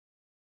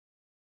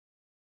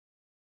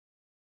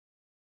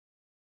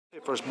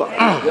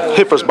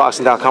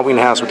HitFirstBoxing.com. We in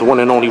the house with the one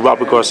and only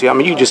Robert Garcia. I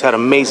mean, you just had an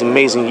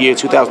amazing year,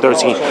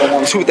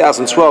 2013,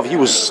 2012. You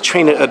was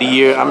trainer of the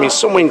year. I mean,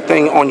 so many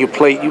things on your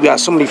plate. You got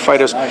so many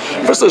fighters.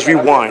 First, let's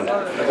rewind.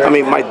 I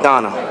mean,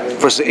 Maidana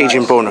versus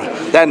Adrian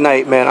Broner. That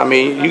night, man, I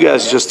mean, you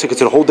guys just took it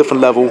to a whole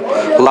different level.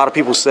 A lot of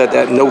people said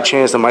that no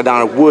chance that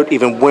Maidana would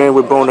even win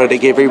with Broner. They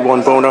gave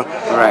everyone Broner.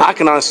 Right. I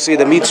can honestly say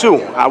that me too.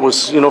 I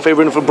was,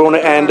 favoring for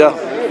Broner, and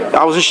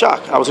I was in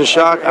shock.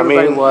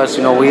 Everybody was,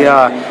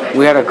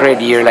 we had a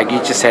great year, like you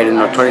just said.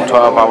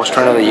 2012, I was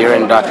trainer of the year,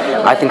 and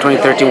I think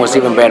 2013 was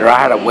even better. I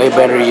had a way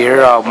better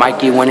year.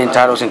 Mikey winning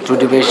titles in 2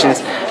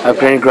 divisions,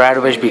 Granny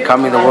Gradovich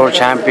becoming the world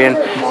champion,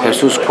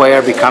 Jesus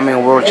Cuellar becoming a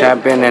world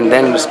champion, and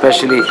then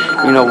especially,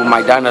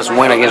 Maidana's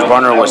win against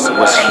Broner was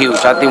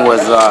huge. I think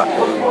was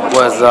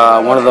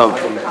one of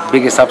the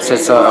biggest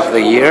upsets of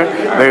the year.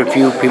 Very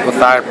few people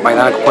thought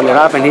Maidana could pull it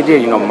off, and he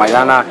did.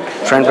 Maidana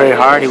trained very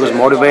hard. He was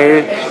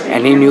motivated,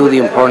 and he knew the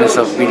importance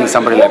of beating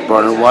somebody like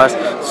Broner was.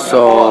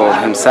 So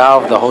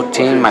himself, the whole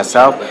team,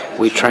 myself,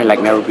 we trained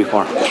like never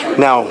before.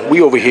 Now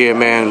we over here,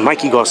 man.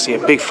 Mikey Garcia,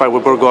 big fight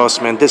with Burgos,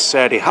 man. This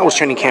Saturday. How was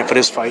training camp for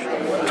this fight?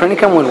 Training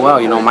camp went well.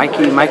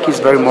 Mikey's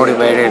very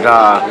motivated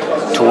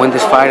to win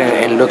this fight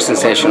and look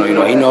sensational.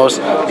 He knows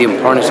the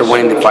importance of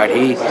winning the fight.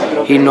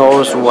 He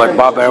knows what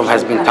Bob Arum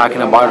has been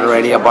talking about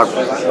already about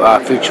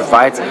future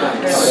fights.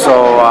 So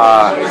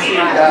we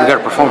got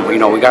to perform. We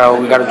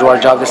got to do our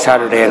job this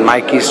Saturday. And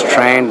Mikey's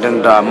trained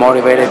and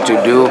motivated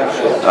to do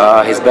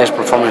his best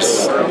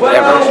performance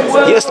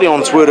ever. Yesterday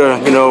on Twitter,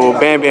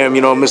 Bam Bam,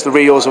 Mr.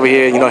 Rios over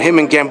here, him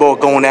and Gambo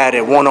going at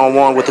it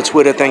one-on-one with the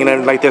Twitter thing and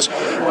everything like this.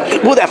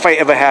 Will that fight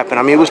ever happen?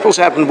 I mean, it was supposed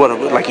to happen,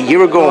 like a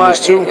year ago?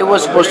 It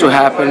was supposed to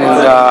happen,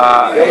 and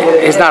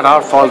it's not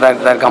our fault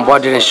that Gamboa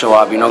didn't show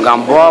up.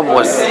 Gamboa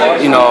was,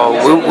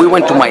 we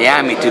went to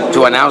Miami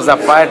to announce that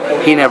fight.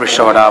 He never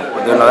showed up.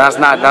 That's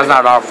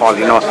not our fault.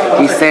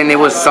 He's saying it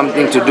was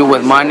something to do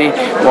with money.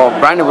 Well,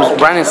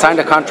 Brandon signed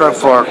a contract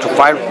to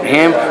fight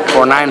him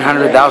for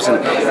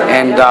 $900,000,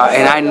 and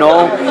I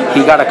know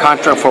he got a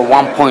contract for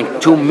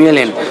 $1.2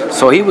 million.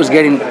 So he was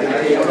getting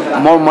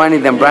more money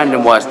than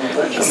Brandon was.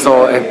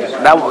 So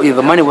if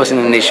the money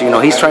wasn't an issue,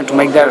 he's trying to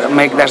make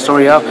that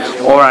story up,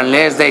 or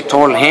unless they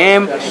told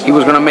him he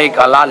was gonna make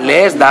a lot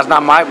less, that's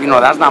not my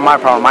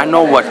problem. I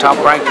know what Top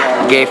Rank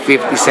gave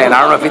 50 Cent.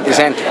 I don't know if 50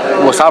 Cent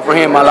was offered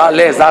him a lot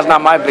less. That's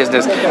not my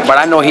business. But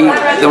I know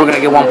they were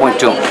gonna get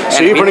 1.2.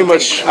 So you pretty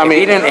much, if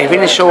he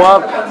didn't show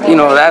up,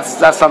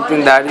 that's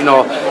something that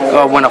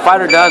when a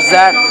fighter does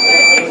that,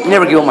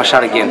 never give him a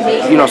shot again.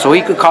 So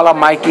he could call up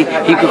Mikey,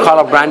 he could call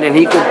up Brandon,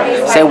 he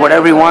could say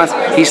whatever he wants.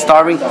 He's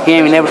starving, he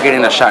ain't never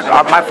getting a shot.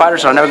 My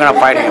fighters are never gonna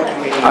fight him.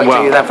 I'll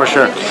tell you that for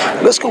sure.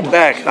 Let's go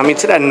back,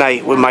 to that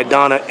night with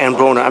Maidana and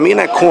Broner. In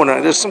that corner,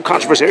 there's some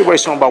controversy.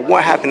 Everybody's talking about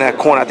what happened in that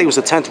corner. I think it was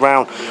the 10th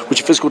round with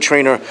your physical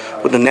trainer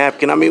with the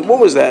napkin. What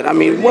was that?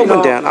 What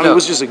went down? It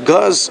was just a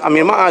guzz.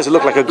 In my eyes, it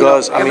looked like a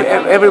guzz.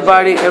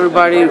 Everybody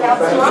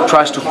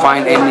tries to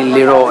find any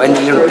little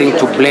thing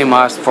to blame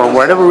us for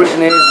whatever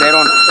reason it is.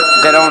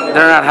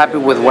 They're not happy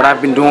with what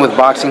I've been doing with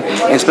boxing,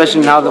 and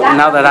especially now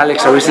that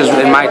Alex Ariza is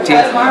in my team.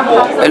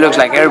 It looks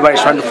like everybody's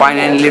trying to find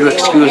any little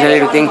excuse, any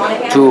little thing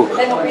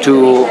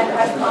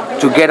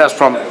to get us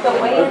from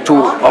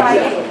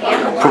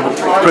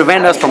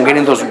prevent us from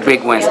getting those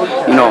big wins.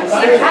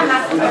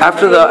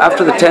 After the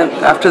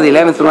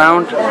 11th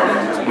round,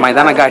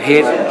 Maidana got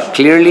hit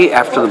clearly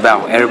after the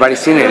bell. Everybody's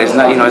seen it. It's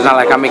not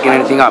like I'm making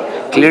anything up.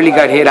 Clearly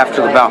got hit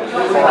after the bell.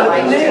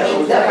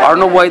 I don't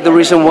know what the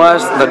reason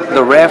was.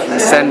 The ref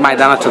sent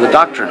Maidana to the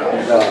doctor.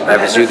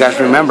 As you guys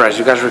remember, as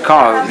you guys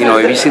recall, if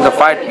you see the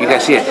fight, you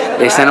guys see it.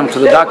 They sent him to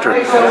the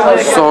doctor.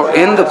 So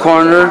in the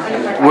corner,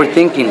 we're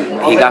thinking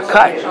he got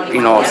cut. He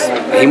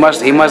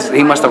must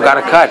have got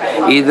a cut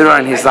either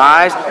on his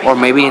eyes or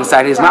maybe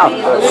inside his mouth.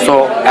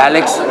 So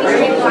Alex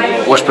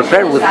was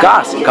prepared with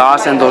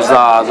gauze and those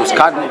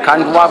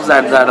cotton gloves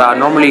that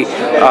normally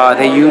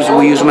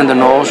we use them in the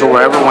nose or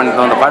wherever when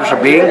the fighters are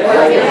bleeding.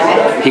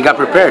 He got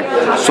prepared.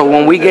 So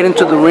when we get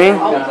into the ring,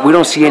 we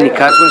don't see any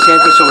cuts, we don't see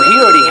anything. So he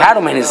already had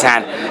him in his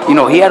hand.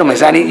 He had him in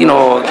his hand.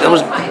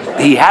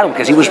 He had him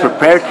because he was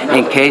prepared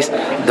in case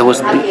there was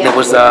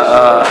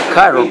a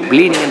cut or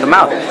bleeding in the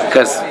mouth.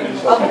 Because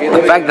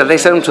the fact that they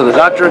sent him to the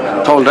doctor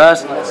told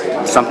us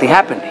something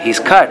happened. He's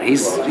cut.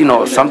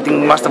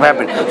 Something must have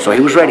happened. So he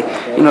was ready.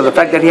 The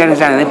fact that he had his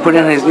hand and they put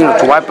in his,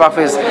 to wipe off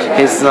his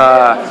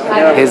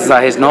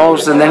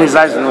nose and then his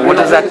eyes. What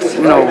does that,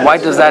 why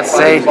does that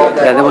say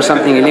that there was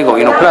something illegal?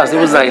 Plus it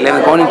was the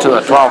 11th going into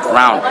the 12th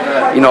round.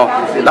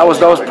 That was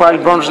probably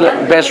Broner's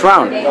best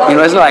round.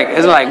 It's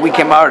like we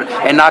came out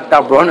and knocked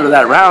out Broner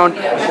that round.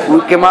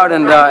 We came out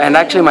and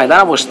actually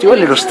Maidana was still a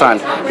little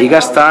stunned. He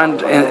got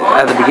stunned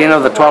at the beginning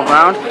of the 12th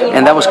round,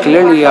 and that was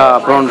clearly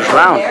Broner's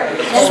round.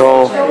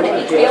 So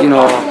you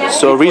know.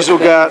 So Rizzo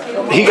got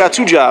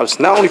 2 jobs.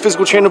 Not only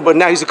physical trainer, but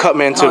now he's a cut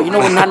man too.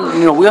 No,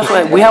 you know, we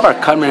also we have our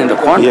cut man in the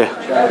corner.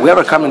 Yeah. We have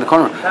our cut man in the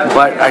corner.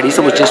 But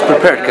Arisa was just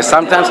prepared because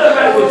sometimes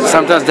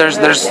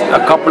there's a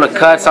couple of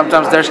cuts.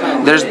 Sometimes there's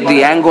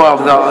the angle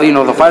of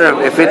the fighter.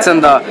 If it's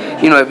in the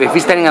if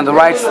he's standing on the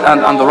right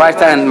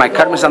side and my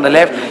cut man's on the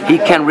left, he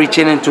can't reach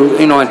into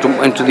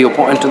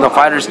the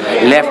fighter's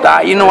left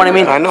eye. You know what I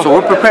mean? I know. So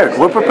we're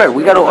prepared.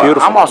 We got to.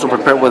 I'm also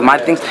prepared with my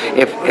things.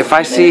 If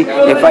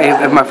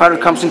my fighter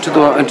comes into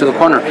the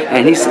corner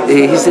and he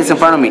sits in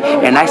front of me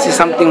and I see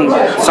something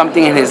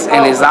in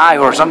his eye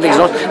or something in his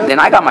nose, then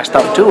I got my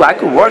stuff too. I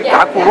could work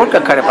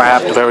a cut if I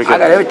have to. Very good. I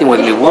got everything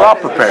with me. We're all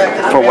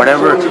prepared for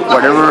whatever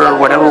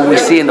we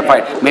see in the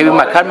fight. Maybe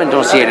my cutman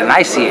don't see it and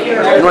I see it. You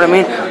know what I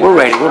mean? We're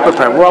ready. We're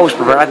prepared. We're always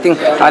prepared. I think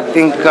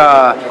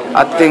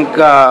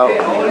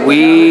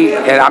we,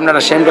 and I'm not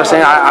ashamed of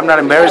saying it, I'm not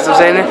embarrassed of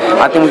saying it.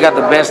 I think we got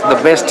the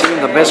best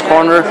team, the best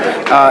corner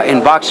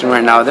in boxing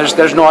right now.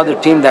 There's no other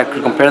team that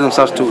could compare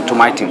themselves to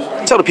my team.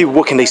 Tell the people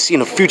what can they see in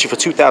the future for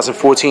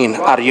 2014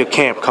 out of your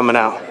camp coming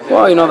out.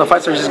 Well, the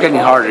fights are just getting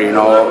harder.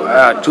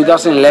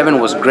 2011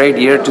 was a great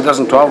year.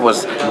 2012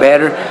 was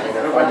better.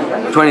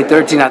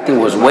 2013 I think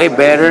was way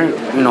better.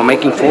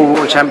 Making 4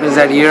 world champions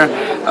that year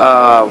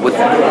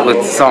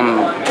with some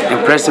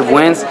impressive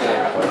wins.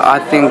 I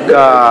think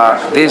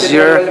this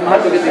year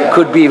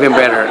could be even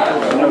better.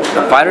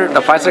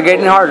 The fights are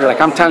getting harder. Like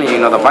I'm telling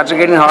you, the fights are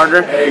getting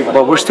harder,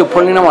 but we're still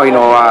pulling them out.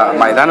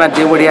 Maidana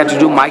did what he had to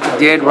do. Mikey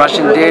did.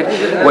 Russian did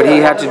what he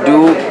had to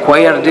do.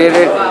 Cuellar did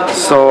it.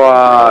 So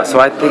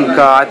I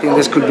think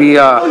this could be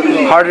a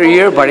harder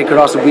year, but it could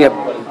also be a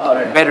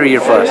better year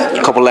for us.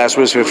 A couple last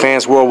words for your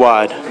fans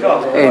worldwide.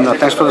 Hey,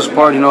 thanks for the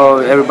support.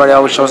 Everybody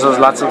always shows us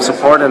lots of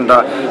support, and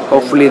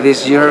hopefully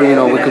this year,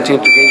 we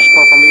continue to get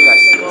support from you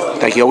guys.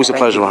 Thank you. Always a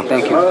pleasure, man.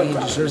 Thank you. He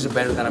deserves it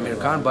better than Amir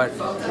Khan, but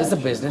it's a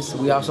business.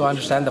 We also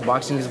understand that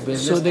boxing is a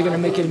business. So they're gonna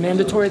make it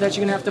mandatory that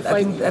you're gonna have to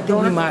fight.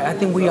 I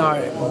think we are,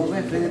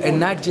 and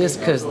not just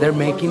because they're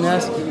making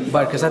us,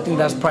 but because I think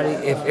that's probably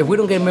if we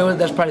don't get Mayweather,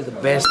 that's probably the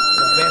best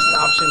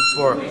option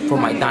for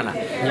Maidana.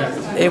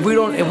 Yeah. If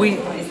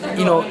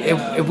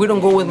we don't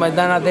go with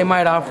Maidana, they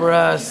might offer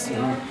us,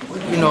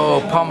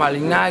 Paul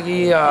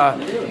Malignaggi,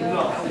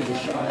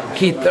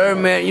 Keith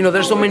Thurman.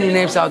 There's so many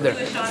names out there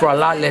for a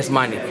lot less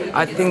money.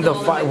 I think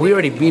we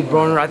already beat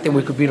Broner. I think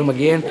we could beat him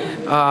again,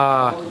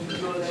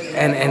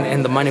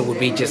 and the money would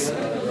be just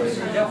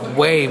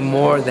way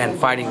more than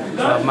fighting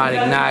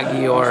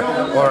Malignaggi or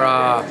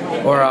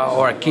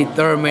a Keith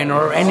Thurman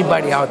or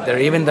anybody out there.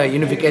 Even the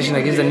unification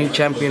against the new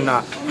champion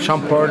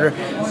Sean Porter.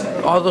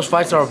 All those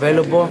fights are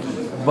available,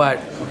 but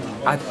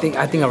I think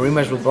a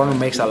rematch with Broner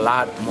makes a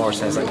lot more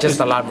sense. Just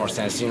a lot more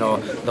sense.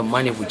 The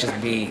money would just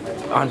be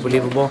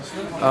unbelievable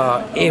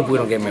if we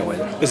don't get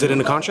Mayweather. Is it in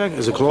the contract?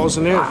 Is a clause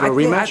in there for a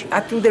rematch? I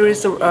think there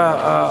is a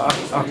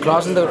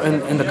clause in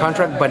the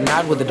contract, but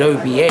not with the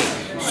WBA.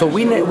 So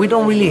we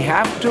don't really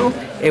have to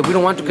if we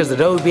don't want to, because the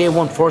WBA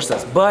won't force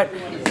us. But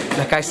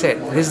like I said,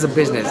 this is a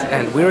business,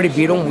 and we already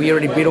beat them. We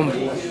already beat them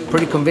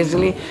pretty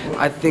convincingly.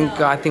 I think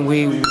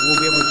we will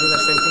be able to do the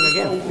same thing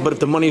again. But if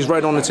the money's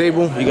right on the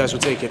table, you guys will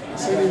take it.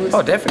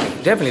 Oh,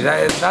 definitely.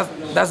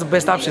 That's the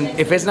best option.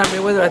 If it's not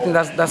Mayweather, I think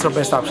that's our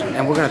best option,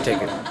 and we're gonna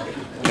take it.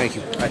 Thank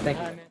you. All right, thank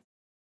you.